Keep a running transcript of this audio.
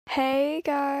Hey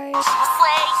guys.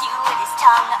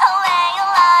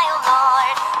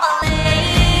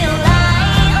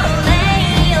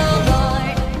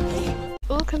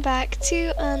 Welcome back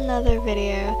to another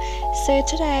video. So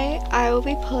today I will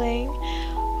be playing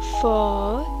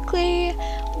for KLEE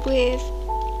with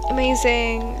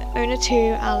amazing Owner 2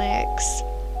 Alex.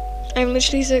 I'm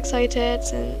literally so excited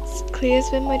since KLEE has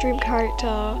been my dream character.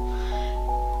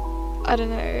 I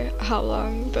don't know how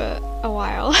long, but a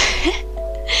while.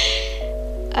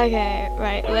 Okay,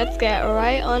 right, let's get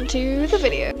right onto the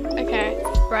video. Okay,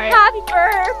 right. Happy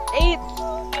birthday!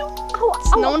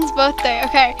 It's no one's birthday.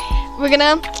 Okay,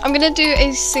 I'm gonna do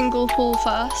a single pull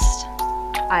first.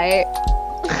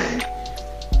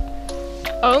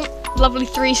 Oh, lovely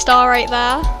 3-star right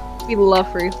there. We love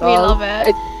 3-stars. We love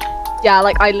it. Yeah,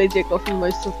 like I legit got through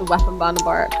most of the weapon banner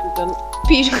by accident.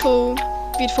 Beautiful,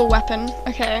 beautiful weapon.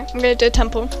 Okay, I'm gonna do a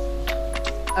temple.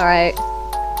 Alright.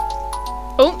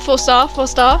 Oh, 4-star,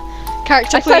 4-star.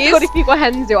 Character, I swear to please. God, if you got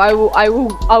Henzu, I will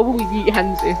yeet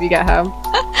Henzu if you get him.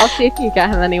 I'll see if you get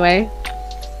him anyway.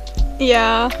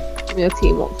 Yeah. Your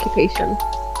team occupation.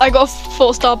 I got a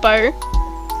 4-star bow.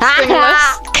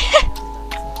 Stringless.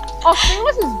 Oh,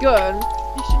 Stringless is good.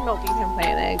 You should not be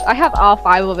complaining. I have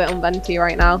R5 of it on Venti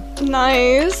right now.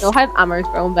 Nice. I'll have ammo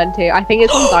for on Venti. I think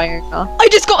it's on Dire now. I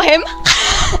just got him.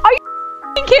 Are you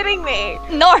kidding me?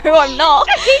 No, I'm not.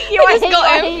 I hate you. I just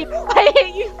got him. I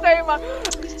hate you so much.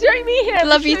 Shoot me here.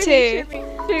 Love you too.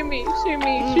 Shoot me.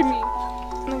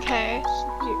 Okay.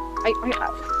 I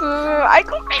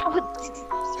got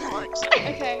so much.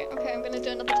 Okay, I'm gonna do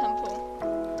another temple.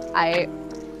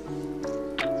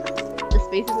 The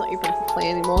space is not open to play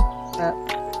anymore. But...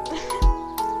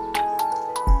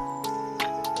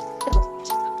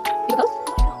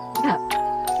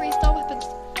 3-star weapons.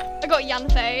 I got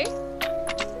Yanfei.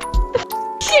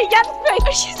 Shit, Yanfei!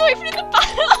 She's not even in the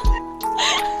battle.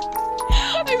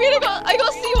 I mean, I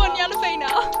got C1 Yanfei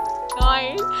now.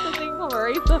 Nice. I think I'm a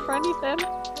racer for anything.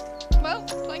 Well,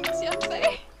 thanks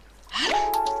Yanfei.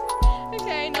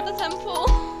 Okay, another temple.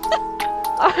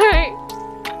 Alright.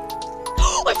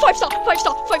 Oh, 5-star. KLEE,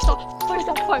 come home. KLEE,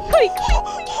 come home. Come on.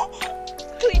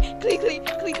 KLEE.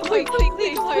 KLEE, come home.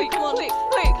 KLEE, come home.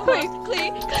 KLEE,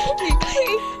 please.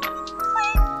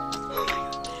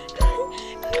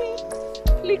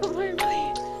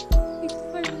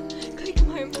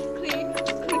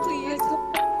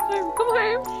 Come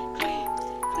home.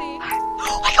 KLEE.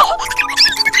 Oh my god!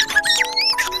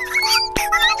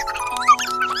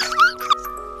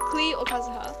 KLEE or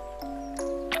Kazuha?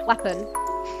 Weapon.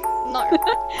 No.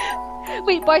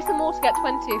 Wait, buy some more to get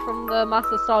 20 from the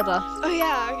Master Stardust. Oh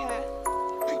yeah, okay.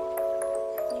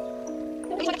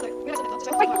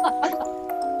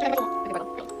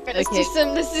 Let's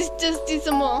just do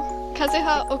some more.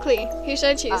 Kazuha or KLEE? Who should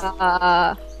I choose?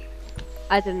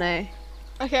 I don't know.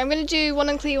 Okay, I'm gonna do one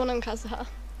on KLEE, one on Kazuha.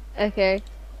 Okay.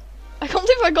 I can't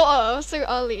believe I got her so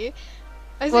early.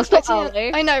 I was expecting her,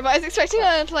 I know, but I was expecting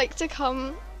her to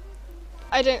come.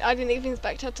 I didn't even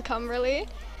expect her to come really.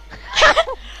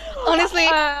 Honestly,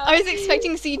 I was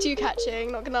expecting C2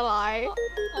 catching, not gonna lie.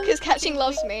 Because catching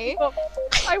loves me.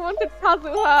 I wanted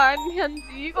Kazuha and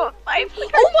Henzu. You got 5.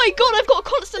 Oh my god, I've got a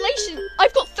constellation!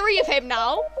 I've got 3 of him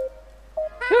now!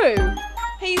 Who?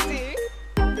 Hazu.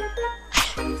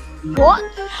 What?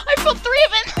 I've got 3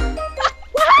 of him!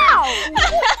 Wow!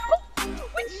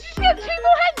 Wait, did you get 2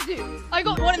 more Henzu? I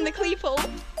got 1 in the KLEE pool.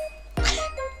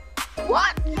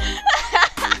 What?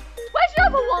 Where's your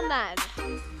other one then?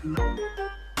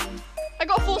 I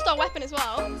got a 4-star weapon as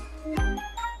well.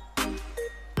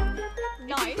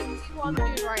 Nice. One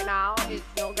dude right now is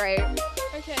not great.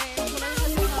 Okay, when I'm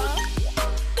sending her.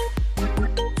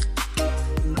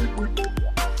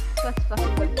 Let's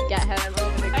fucking get her.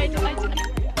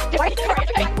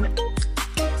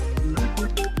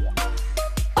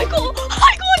 I got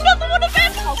another one of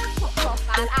them! Oh, fuck off,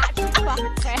 man. Actually,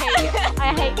 I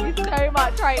hate you so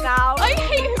much right now. I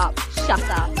hate you. Up. Shut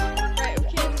up. Right, we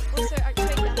can also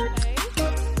activate Yanfei.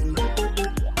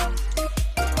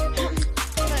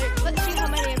 So, let's see how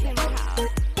many of him we have.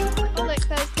 Oh look,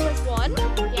 there's 1.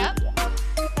 Yep.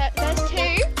 There's 2.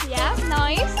 Yeah,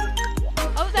 nice.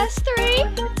 Oh, there's 3.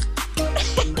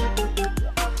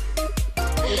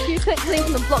 If you click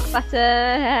on the block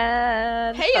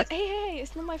button. Hey,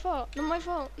 it's not my fault. Not my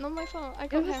fault. I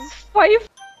got him. Why are you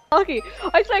lucky?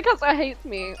 I swear Kazuha hates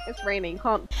me. It's raining,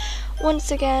 can't.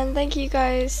 Once again, thank you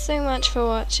guys so much for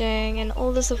watching and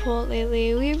all the support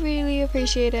lately. We really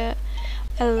appreciate it.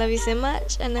 I love you so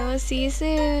much, and I will see you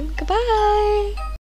soon. Goodbye!